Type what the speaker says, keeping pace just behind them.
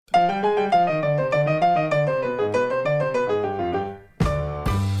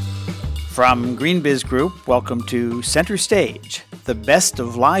From GreenBiz Group, welcome to Center Stage, the best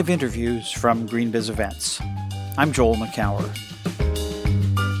of live interviews from GreenBiz events. I'm Joel McCower.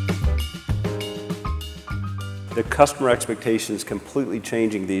 The customer expectation is completely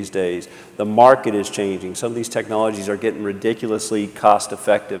changing these days. The market is changing. Some of these technologies are getting ridiculously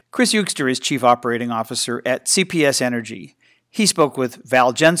cost-effective. Chris Euchster is Chief Operating Officer at CPS Energy. He spoke with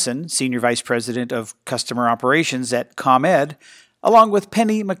Val Jensen, Senior Vice President of Customer Operations at ComEd, along with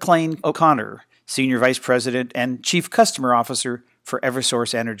Penny McLean O'Connor, Senior Vice President and Chief Customer Officer for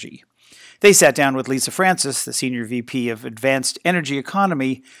Eversource Energy. They sat down with Lisa Francis, the Senior VP of Advanced Energy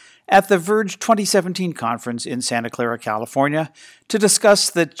Economy, at the Verge 2017 conference in Santa Clara, California, to discuss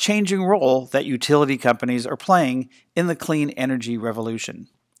the changing role that utility companies are playing in the clean energy revolution.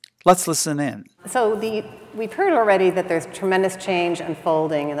 Let's listen in. So we've heard already that there's tremendous change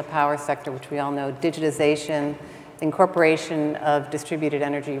unfolding in the power sector, which we all know, digitization, incorporation of distributed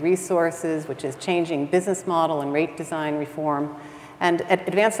energy resources, which is changing business model and rate design reform. And at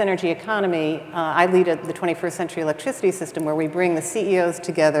Advanced Energy Economy, I lead the 21st Century Electricity System, where we bring the CEOs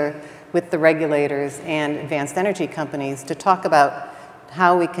together with the regulators and advanced energy companies to talk about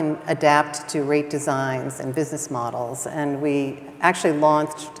how we can adapt to rate designs and business models. And we actually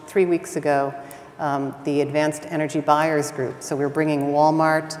launched 3 weeks ago the Advanced Energy Buyers Group. So we're bringing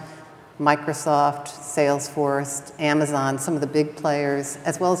Walmart, Microsoft, Salesforce, Amazon, some of the big players,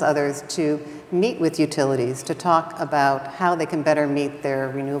 as well as others, to meet with utilities to talk about how they can better meet their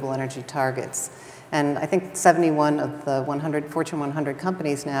renewable energy targets. And I think 71 of the Fortune 100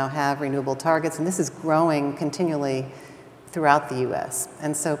 companies now have renewable targets, and this is growing continually throughout the U.S.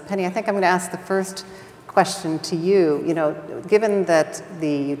 And so, Penny, I think I'm going to ask the first question to you. You know, given that the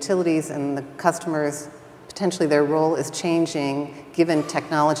utilities and the customers, potentially their role is changing, given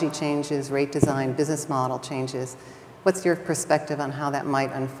technology changes, rate design, business model changes, what's your perspective on how that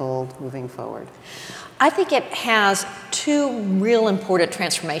might unfold moving forward? I think it has two real important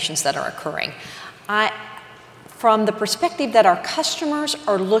transformations that are occurring. From the perspective that our customers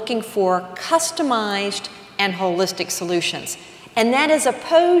are looking for customized and holistic solutions, and that is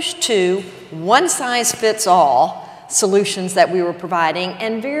opposed to one-size-fits-all solutions that we were providing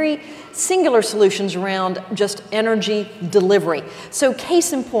and very singular solutions around just energy delivery. So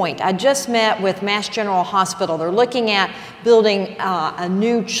case in point, I just met with Mass General Hospital. They're looking at building a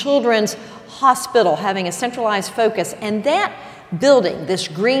new children's hospital, having a centralized focus, and that building, this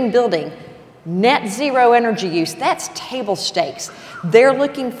green building, net zero energy use, that's table stakes. They're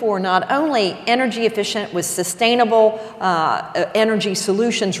looking for not only energy efficient with sustainable energy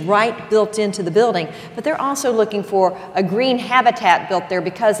solutions right built into the building, but they're also looking for a green habitat built there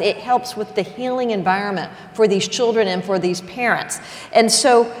because it helps with the healing environment for these children and for these parents. And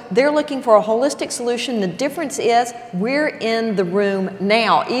so they're looking for a holistic solution. The difference is we're in the room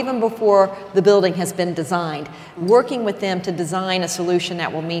now, even before the building has been designed, working with them to design a solution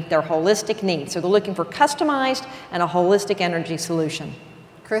that will meet their holistic needs. So they're looking for customized and a holistic energy solution.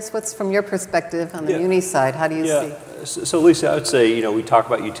 Chris, what's from your perspective on the muni side? How do you see? So Lisa, I would say, you know, we talk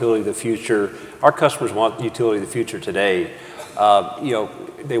about utility of the future. Our customers want utility of the future today. You know,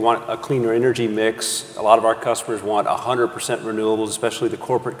 they want a cleaner energy mix. A lot of our customers want 100% renewables, especially the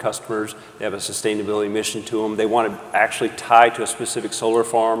corporate customers. They have a sustainability mission to them. They want to actually tie to a specific solar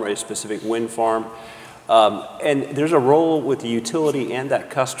farm or a specific wind farm. And there's a role with the utility and that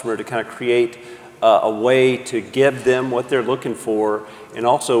customer to kind of create a way to give them what they're looking for, and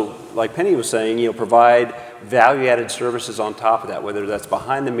also, like Penny was saying, you know, provide value-added services on top of that, whether that's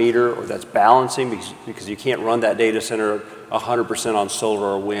behind the meter or that's balancing, because you can't run that data center 100% on solar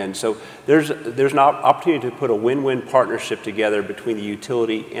or wind. So there's an opportunity to put a win-win partnership together between the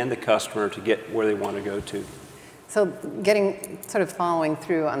utility and the customer to get where they want to go to. So getting sort of following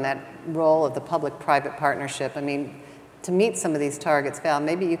through on that role of the public-private partnership, I mean, to meet some of these targets, Val,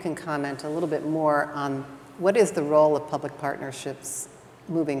 maybe you can comment a little bit more on what is the role of public partnerships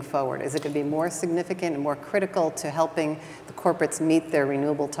moving forward? Is it going to be more significant and more critical to helping the corporates meet their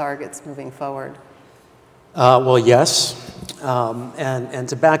renewable targets moving forward? Well, yes. And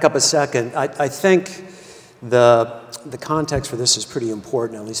to back up a second, I think the context for this is pretty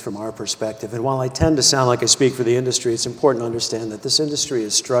important, at least from our perspective. And while I tend to sound like I speak for the industry, it's important to understand that this industry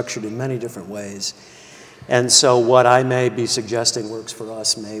is structured in many different ways. And so what I may be suggesting works for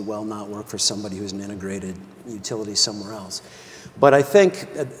us may well not work for somebody who's an integrated utility somewhere else. But I think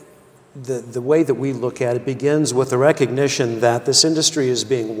the way that we look at it begins with the recognition that this industry is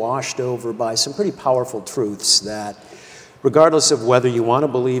being washed over by some pretty powerful truths that, regardless of whether you want to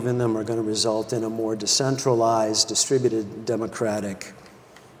believe in them, are going to result in a more decentralized, distributed, democratic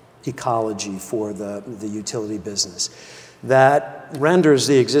ecology for the utility business. that renders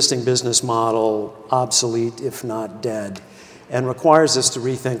the existing business model obsolete, if not dead, and requires us to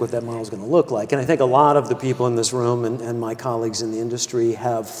rethink what that model is going to look like. And I think a lot of the people in this room and my colleagues in the industry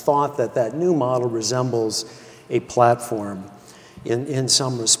have thought that that new model resembles a platform in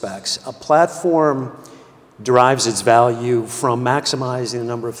some respects. A platform derives its value from maximizing the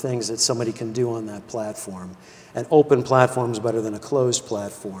number of things that somebody can do on that platform. An open platform is better than a closed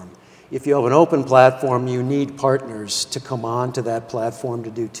platform. If you have an open platform, you need partners to come onto that platform to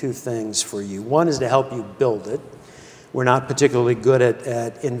do two things for you. One is to help you build it. We're not particularly good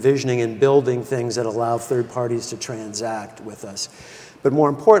at envisioning and building things that allow third parties to transact with us. But more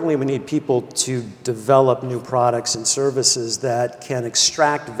importantly, we need people to develop new products and services that can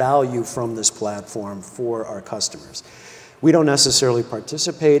extract value from this platform for our customers. We don't necessarily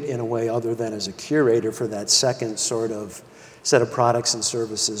participate in a way other than as a curator for that second sort of set of products and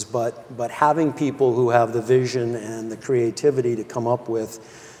services, but having people who have the vision and the creativity to come up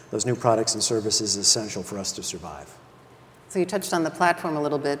with those new products and services is essential for us to survive. So you touched on the platform a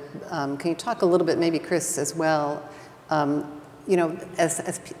little bit. Can you talk a little bit, maybe Chris as well, you know,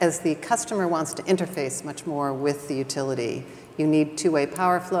 as the customer wants to interface much more with the utility, you need two-way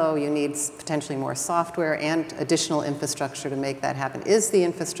power flow, you need potentially more software and additional infrastructure to make that happen. Is the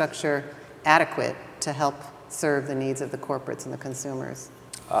infrastructure adequate to help serve the needs of the corporates and the consumers?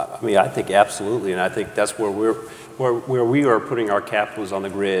 I mean, I think absolutely, and I think that's where we are putting our capital is on the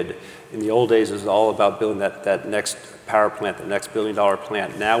grid. In the old days, it was all about building that next power plant, the next billion-dollar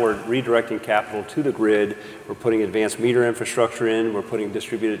plant. Now we're redirecting capital to the grid. We're putting advanced meter infrastructure in. We're putting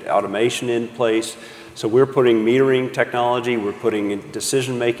distributed automation in place. So we're putting metering technology. We're putting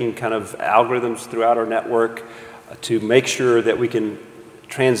decision-making kind of algorithms throughout our network to make sure that we can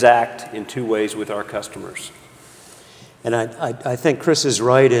transact in two ways with our customers. And I think Chris is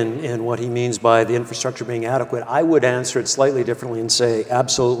right in what he means by the infrastructure being adequate. I would answer it slightly differently and say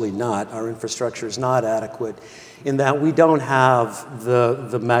absolutely not. Our infrastructure is not adequate in that we don't have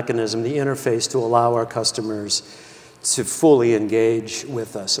the mechanism, the interface to allow our customers to fully engage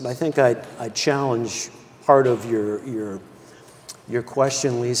with us. And I think I challenge part of your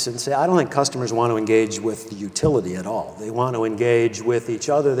question, Lisa, and say I don't think customers want to engage with the utility at all. They want to engage with each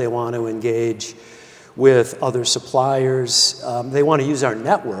other. They want to engage with other suppliers. They want to use our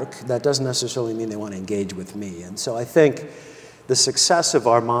network. That doesn't necessarily mean they want to engage with me. And so I think the success of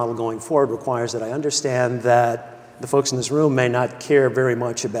our model going forward requires that I understand that the folks in this room may not care very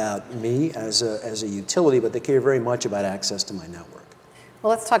much about me as a utility, but they care very much about access to my network. Well,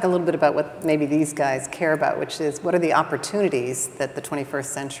 let's talk a little bit about what maybe these guys care about, which is what are the opportunities that the 21st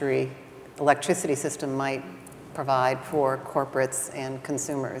century electricity system might provide for corporates and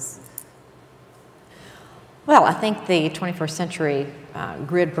consumers? Well, I think the 21st century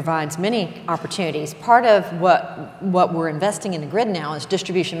grid provides many opportunities. Part of what we're investing in the grid now is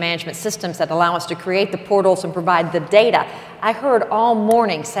distribution management systems that allow us to create the portals and provide the data. I heard all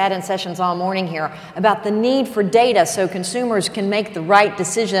morning, sat in sessions all morning here, about the need for data so consumers can make the right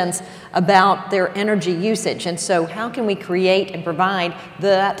decisions about their energy usage. And so how can we create and provide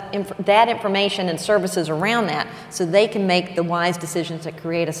that information and services around that so they can make the wise decisions that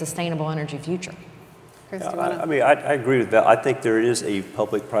create a sustainable energy future? I mean, I agree with that. I think there is a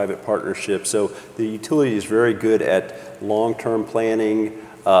public-private partnership. So the utility is very good at long-term planning,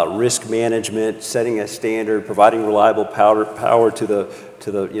 risk management, setting a standard, providing reliable power to the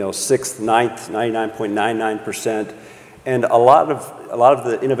 6th, 9th, 99.99%. And a lot of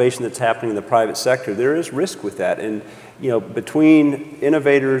the innovation that's happening in the private sector, there is risk with that. And between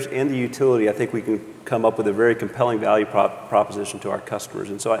innovators and the utility, I think we can come up with a very compelling value proposition to our customers.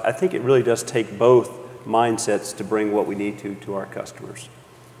 And so I think it really does take both mindsets to bring what we need to our customers.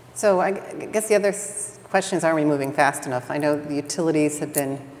 So I guess the other question is, are we moving fast enough? I know the utilities have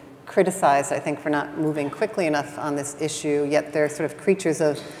been criticized, I think, for not moving quickly enough on this issue, yet they're sort of creatures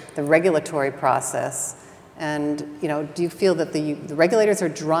of the regulatory process. And do you feel that the regulators are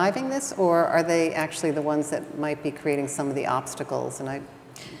driving this, or are they actually the ones that might be creating some of the obstacles? And I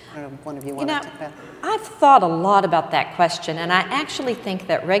don't know if one of you want to take that. I've thought a lot about that question, and I actually think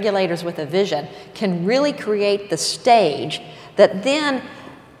that regulators with a vision can really create the stage that then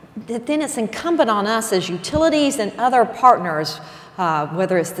it's incumbent on us as utilities and other partners,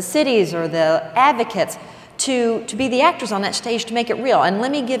 whether it's the cities or the advocates, to be the actors on that stage to make it real. And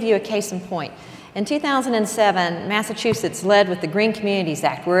let me give you a case in point. In 2007, Massachusetts led with the Green Communities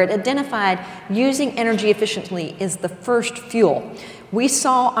Act, where it identified using energy efficiently as the first fuel. We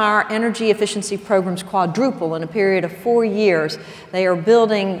saw our energy efficiency programs quadruple in a period of 4 years. They are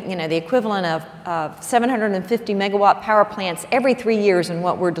building, the equivalent of 750 megawatt power plants every 3 years in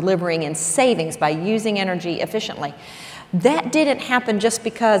what we're delivering in savings by using energy efficiently. That didn't happen just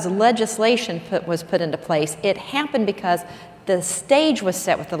because legislation was put into place. It happened because the stage was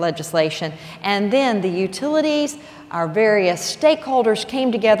set with the legislation, and then the utilities, our various stakeholders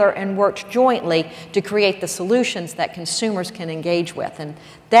came together and worked jointly to create the solutions that consumers can engage with, and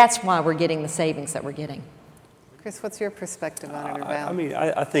that's why we're getting the savings that we're getting. Chris, what's your perspective on it, or Val? I mean,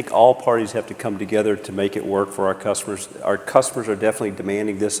 I think all parties have to come together to make it work for our customers. Our customers are definitely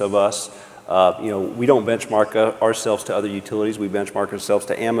demanding this of us. We don't benchmark ourselves to other utilities. We benchmark ourselves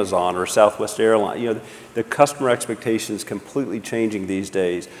to Amazon or Southwest Airlines. The customer expectation is completely changing these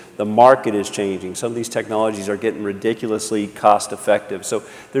days. The market is changing. Some of these technologies are getting ridiculously cost effective. So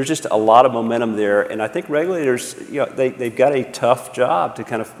there's just a lot of momentum there. And I think regulators, they've got a tough job to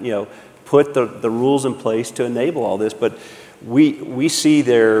kind of, put the rules in place to enable all this. But we see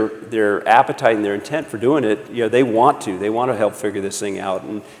their appetite and their intent for doing it. They want to help figure this thing out,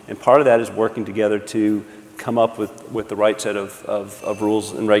 and part of that is working together to come up with the right set of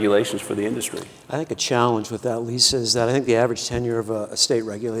rules and regulations for the industry. I think a challenge with that, Lisa, is that I think the average tenure of a state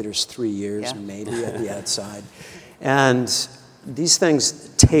regulator is 3 years, maybe at the outside, and these things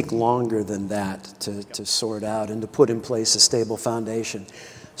take longer than that to sort out and to put in place a stable foundation.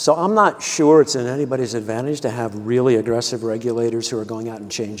 So I'm not sure it's in anybody's advantage to have really aggressive regulators who are going out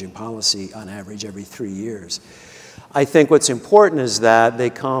and changing policy on average every 3 years. I think what's important is that they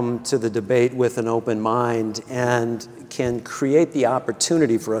come to the debate with an open mind and can create the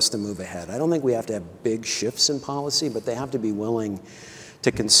opportunity for us to move ahead. I don't think we have to have big shifts in policy, but they have to be willing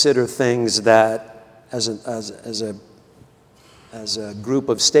to consider things that as a group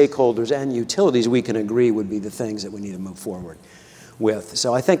of stakeholders and utilities we can agree would be the things that we need to move forward with.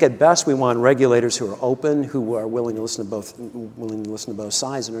 So I think at best we want regulators who are open, who are willing to listen to both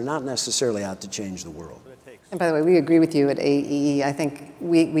sides, and are not necessarily out to change the world. And by the way, we agree with you at AEE. I think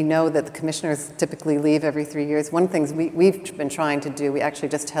we know that the commissioners typically leave every 3 years. One of the things we've been trying to do, we actually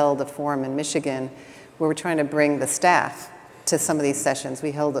just held a forum in Michigan where we're trying to bring the staff to some of these sessions.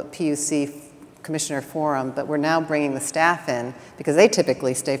 We held a PUC commissioner forum, but we're now bringing the staff in because they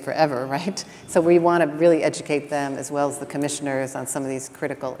typically stay forever, right? So we want to really educate them as well as the commissioners on some of these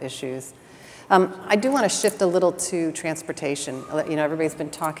critical issues. I do want to shift a little to transportation. Everybody's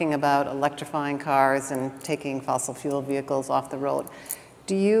been talking about electrifying cars and taking fossil fuel vehicles off the road.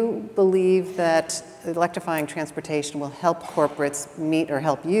 Do you believe that electrifying transportation will help corporates meet, or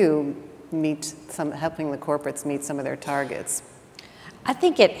help you meet helping the corporates meet some of their targets? I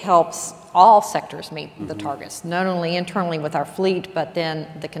think it helps all sectors meet the targets, not only internally with our fleet, but then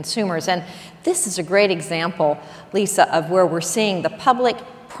the consumers. And this is a great example, Lisa, of where we're seeing the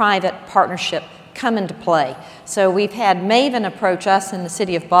public-private partnership come into play. So we've had Maven approach us in the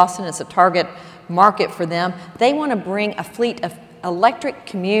city of Boston as a target market for them. They want to bring a fleet of electric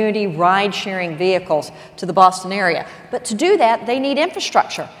community ride-sharing vehicles to the Boston area. But to do that, they need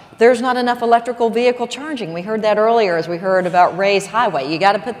infrastructure. There's not enough electrical vehicle charging. We heard that earlier as we heard about Ray's Highway. You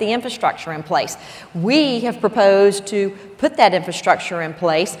got to put the infrastructure in place. We have proposed to put that infrastructure in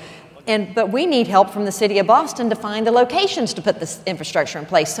place, but we need help from the city of Boston to find the locations to put this infrastructure in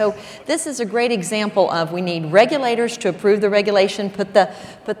place. So this is a great example of we need regulators to approve the regulation, put the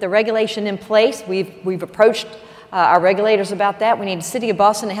regulation in place. We've approached our regulators about that. We need the city of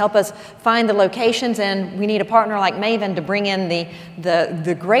Boston to help us find the locations, and we need a partner like Maven to bring in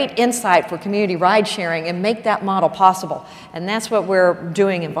the great insight for community ride sharing and make that model possible. And that's what we're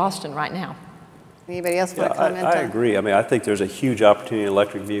doing in Boston right now. Anybody else want to comment? I agree. I mean, I think there's a huge opportunity in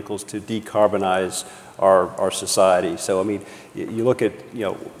electric vehicles to decarbonize our society. So, I mean, you look at,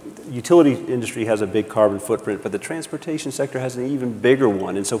 utility industry has a big carbon footprint, but the transportation sector has an even bigger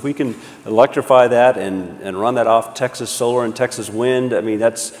one. And so if we can electrify that and run that off Texas solar and Texas wind, I mean,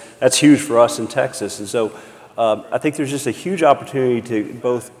 that's huge for us in Texas. And so I think there's just a huge opportunity to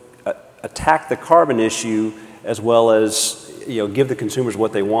both attack the carbon issue as well as, give the consumers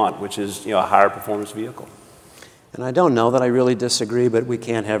what they want, which is, a higher performance vehicle. And I don't know that I really disagree, but we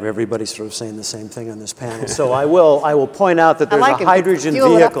can't have everybody sort of saying the same thing on this panel. So I will point out that there's a hydrogen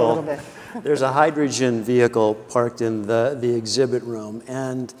vehicle. There's a hydrogen vehicle parked in the exhibit room,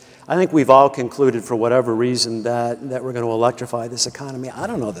 and I think we've all concluded for whatever reason that we're going to electrify this economy. I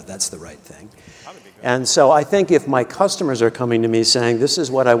don't know that that's the right thing. And so I think if my customers are coming to me saying, this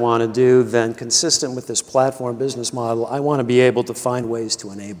is what I want to do, then consistent with this platform business model, I want to be able to find ways to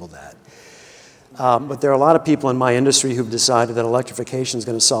enable that. But there are a lot of people in my industry who've decided that electrification is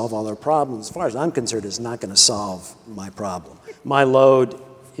going to solve all their problems. As far as I'm concerned, it's not going to solve my problem. My load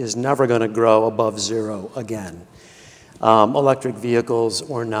is never going to grow above zero again. Electric vehicles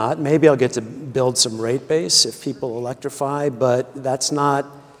or not. Maybe I'll get to build some rate base if people electrify, but that's not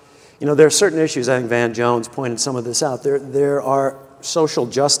You know, there are certain issues, I think Van Jones pointed some of this out, there are social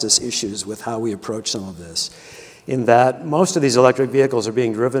justice issues with how we approach some of this, in that most of these electric vehicles are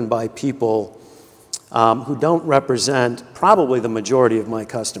being driven by people who don't represent probably the majority of my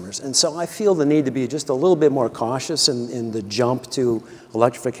customers. And so I feel the need to be just a little bit more cautious in the jump to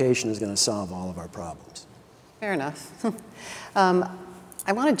electrification is going to solve all of our problems. Fair enough.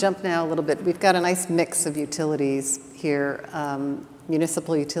 I want to jump now a little bit. We've got a nice mix of utilities here,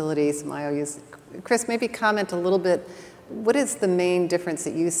 municipal utilities, some IOUs. Chris, maybe comment a little bit. What is the main difference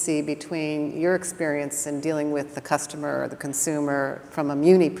that you see between your experience in dealing with the customer or the consumer from a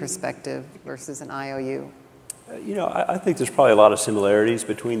muni perspective versus an IOU? You know, I think there's probably a lot of similarities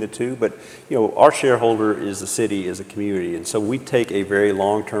between the two, but, you know, our shareholder is the city, is a community, and so we take a very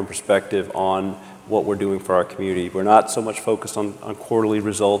long-term perspective on what we're doing for our community. We're not so much focused on quarterly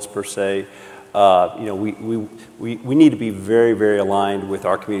results per se. You know, we need to be very, very aligned with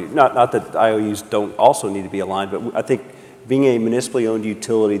our community. Not that IOUs don't also need to be aligned, but I think being a municipally owned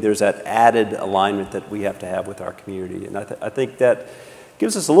utility, there's that added alignment that we have to have with our community. And I think that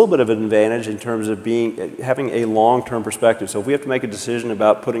gives us a little bit of an advantage in terms of having a long-term perspective. So if we have to make a decision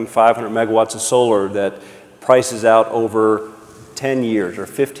about putting 500 megawatts of solar that prices out over 10 years or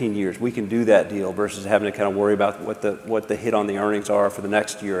 15 years, we can do that deal versus having to kind of worry about what the hit on the earnings are for the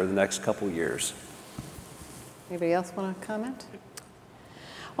next year or the next couple of years. Anybody else want to comment?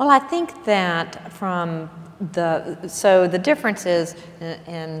 Well, I think that so the difference is,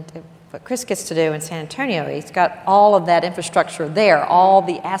 and what Chris gets to do in San Antonio, he's got all of that infrastructure there, all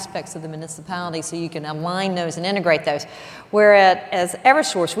the aspects of the municipality, so you can align those and integrate those. Whereas as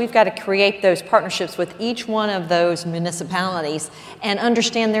Eversource, we've got to create those partnerships with each one of those municipalities and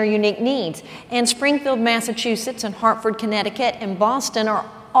understand their unique needs. And Springfield, Massachusetts, and Hartford, Connecticut, and Boston are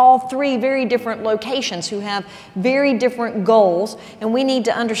all three very different locations who have very different goals, and we need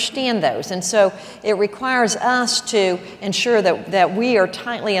to understand those. And so it requires us to ensure that we are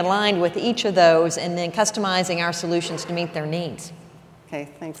tightly aligned with each of those and then customizing our solutions to meet their needs. Okay,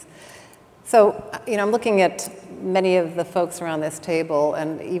 thanks. So, you know, I'm looking at many of the folks around this table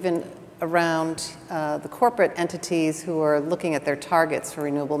and even around the corporate entities who are looking at their targets for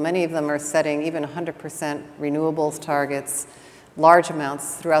renewable. Many of them are setting even 100% renewables targets, large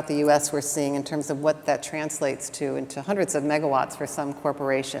amounts throughout the US we're seeing in terms of what that translates to into hundreds of megawatts for some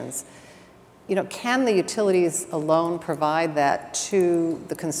corporations. You know, can the utilities alone provide that to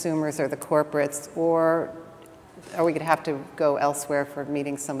the consumers or the corporates, or are we going to have to go elsewhere for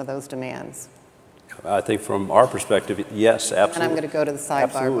meeting some of those demands? I think from our perspective, yes, absolutely. And I'm going to go to the sidebar.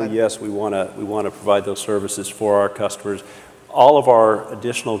 Absolutely, yes. We want to provide those services for our customers. All of our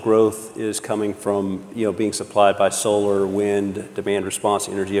additional growth is coming from, you know, being supplied by solar, wind, demand response,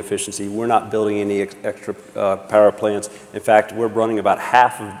 energy efficiency. We're not building any extra power plants. In fact, we're running about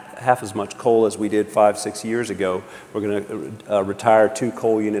half as much coal as we did 5-6 years ago. We're going to retire 2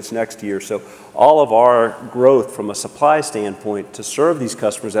 coal units next year. So all of our growth from a supply standpoint to serve these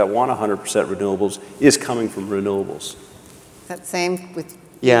customers that want 100% renewables is coming from renewables. Is that same with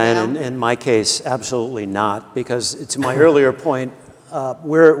Yeah, and in my case, absolutely not, because to my earlier point,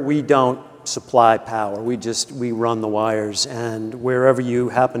 we don't supply power. We run the wires, and wherever you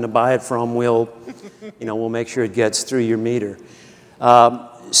happen to buy it from, we'll make sure it gets through your meter.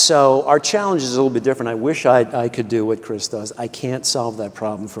 So our challenge is a little bit different. I wish I could do what Chris does. I can't solve that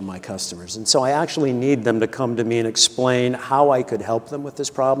problem for my customers, and so I actually need them to come to me and explain how I could help them with this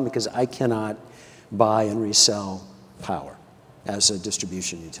problem, because I cannot buy and resell power as a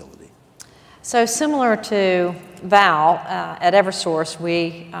distribution utility. So similar to Val, at Eversource,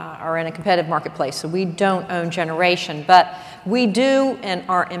 we are in a competitive marketplace, so we don't own generation, but we do and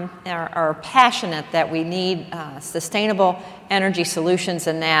are passionate that we need sustainable energy solutions,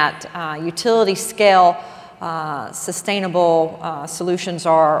 and that utility scale sustainable solutions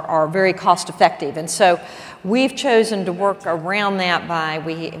are very cost effective. And so we've chosen to work around that by,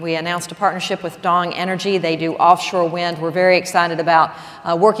 we announced a partnership with Dong Energy. They do offshore wind. We're very excited about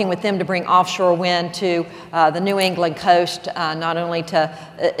working with them to bring offshore wind to the New England coast, not only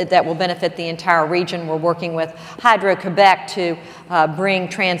that will benefit the entire region. We're working with Hydro-Quebec to bring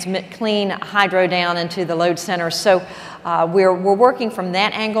clean hydro down into the load centers. So we're working from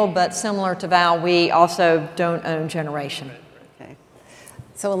that angle, but similar to Val, we also don't own generation. Okay.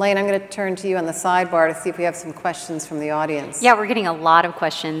 So Elaine, I'm going to turn to you on the sidebar to see if we have some questions from the audience. Yeah, we're getting a lot of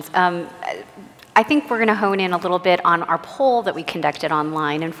questions. I think we're going to hone in a little bit on our poll that we conducted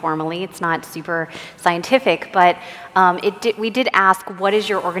online informally. It's not super scientific, but we did ask, what is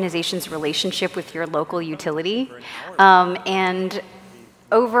your organization's relationship with your local utility? And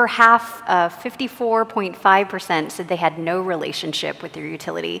over half, 54.5% said they had no relationship with their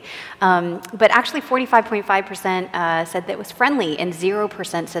utility. But actually 45.5% said that it was friendly and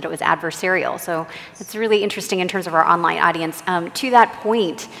 0% said it was adversarial. So it's really interesting in terms of our online audience. To that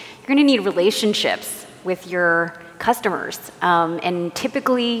point, you're going to need relationships with your customers. And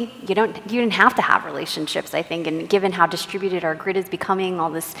typically, you didn't have to have relationships, I think, and given how distributed our grid is becoming, all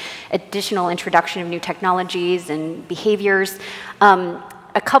this additional introduction of new technologies and behaviors.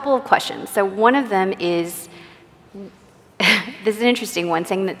 A couple of questions. So one of them is, this is an interesting one,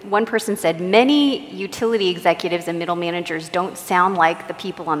 saying that one person said, many utility executives and middle managers don't sound like the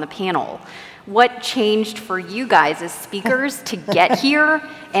people on the panel. What changed for you guys as speakers to get here,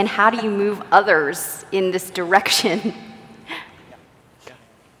 and how do you move others in this direction?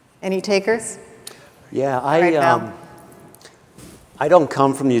 Any takers? Yeah, Val? I don't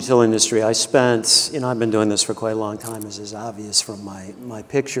come from the utility industry. I spent, I've been doing this for quite a long time, as is obvious from my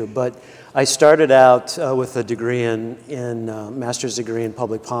picture, but I started out with a degree master's degree in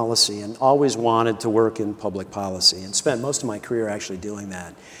public policy, and always wanted to work in public policy, and spent most of my career actually doing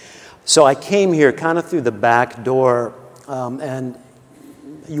that. So I came here kind of through the back door, and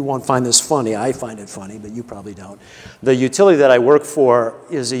you won't find this funny. I find it funny, but you probably don't. The utility that I work for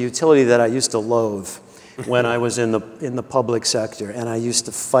is a utility that I used to loathe when I was in the public sector, and I used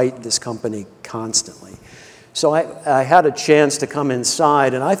to fight this company constantly. So I had a chance to come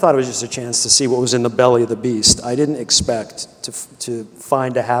inside, and I thought it was just a chance to see what was in the belly of the beast. I didn't expect to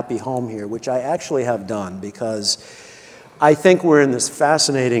find a happy home here, which I actually have done, because I think we're in this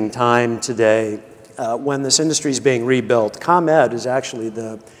fascinating time today when this industry is being rebuilt. ComEd is actually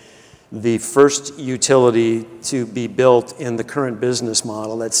the first utility to be built in the current business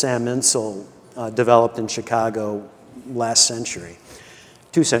model that Sam Insel developed in Chicago last century,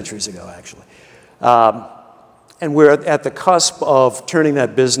 2 centuries ago, actually. And we're at the cusp of turning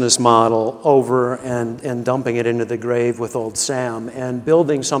that business model over and dumping it into the grave with old Sam and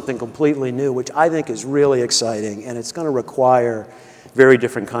building something completely new, which I think is really exciting, and it's going to require very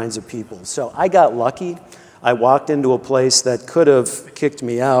different kinds of people. So I got lucky. I walked into a place that could have kicked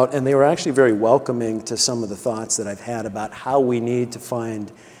me out, and they were actually very welcoming to some of the thoughts that I've had about how we need to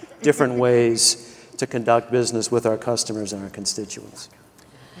find different ways to conduct business with our customers and our constituents.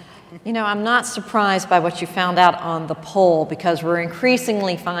 I'm not surprised by what you found out on the poll, because we're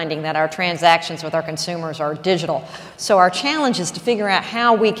increasingly finding that our transactions with our consumers are digital. So our challenge is to figure out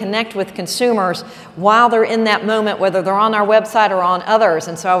how we connect with consumers while they're in that moment, whether they're on our website or on others.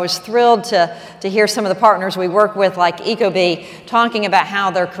 And so I was thrilled to hear some of the partners we work with, like Ecobee, talking about how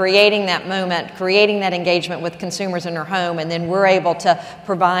they're creating that moment, creating that engagement with consumers in their home, and then we're able to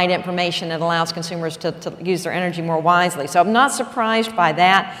provide information that allows consumers to use their energy more wisely. So I'm not surprised by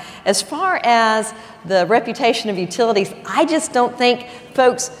that. As far as the reputation of utilities, I just don't think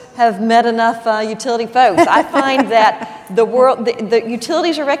folks have met enough utility folks. I find that the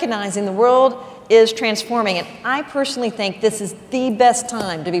utilities are recognizing the world is transforming, and I personally think this is the best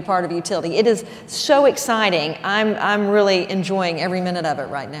time to be part of a utility. It is so exciting. I'm really enjoying every minute of it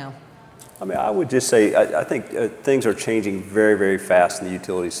right now. I mean, I would just say I think things are changing very, very fast in the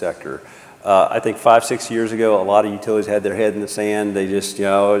utility sector. I think 5-6 years ago, a lot of utilities had their head in the sand. They just,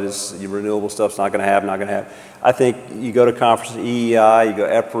 this renewable stuff's not going to happen, I think you go to conferences, EEI, you go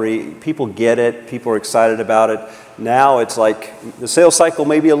EPRI, people get it, people are excited about it. Now it's like the sales cycle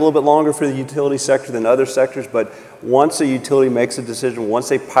may be a little bit longer for the utility sector than other sectors, but once a utility makes a decision, once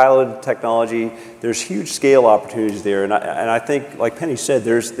they pilot technology, there's huge scale opportunities there. And I think, like Penny said,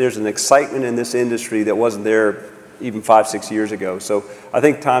 there's an excitement in this industry that wasn't there even 5-6 years ago. So I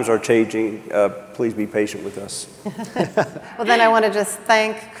think times are changing. Please be patient with us. Well, then I want to just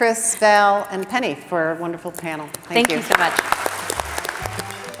thank Chris, Val, and Penny for a wonderful panel. Thank you so much.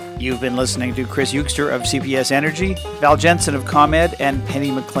 You've been listening to Chris Euchster of CPS Energy, Val Jensen of ComEd, and Penny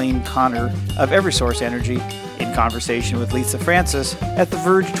McLean-Connor of Eversource Energy in conversation with Lisa Francis at the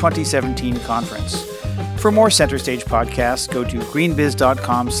Verge 2017 conference. For more Center Stage podcasts, go to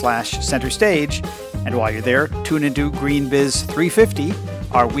greenbiz.com/centerstage. And while you're there, tune into GreenBiz 350,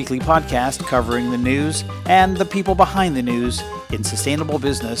 our weekly podcast covering the news and the people behind the news in sustainable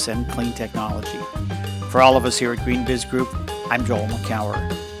business and clean technology. For all of us here at GreenBiz Group, I'm Joel McCower.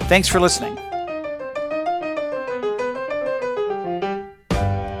 Thanks for listening.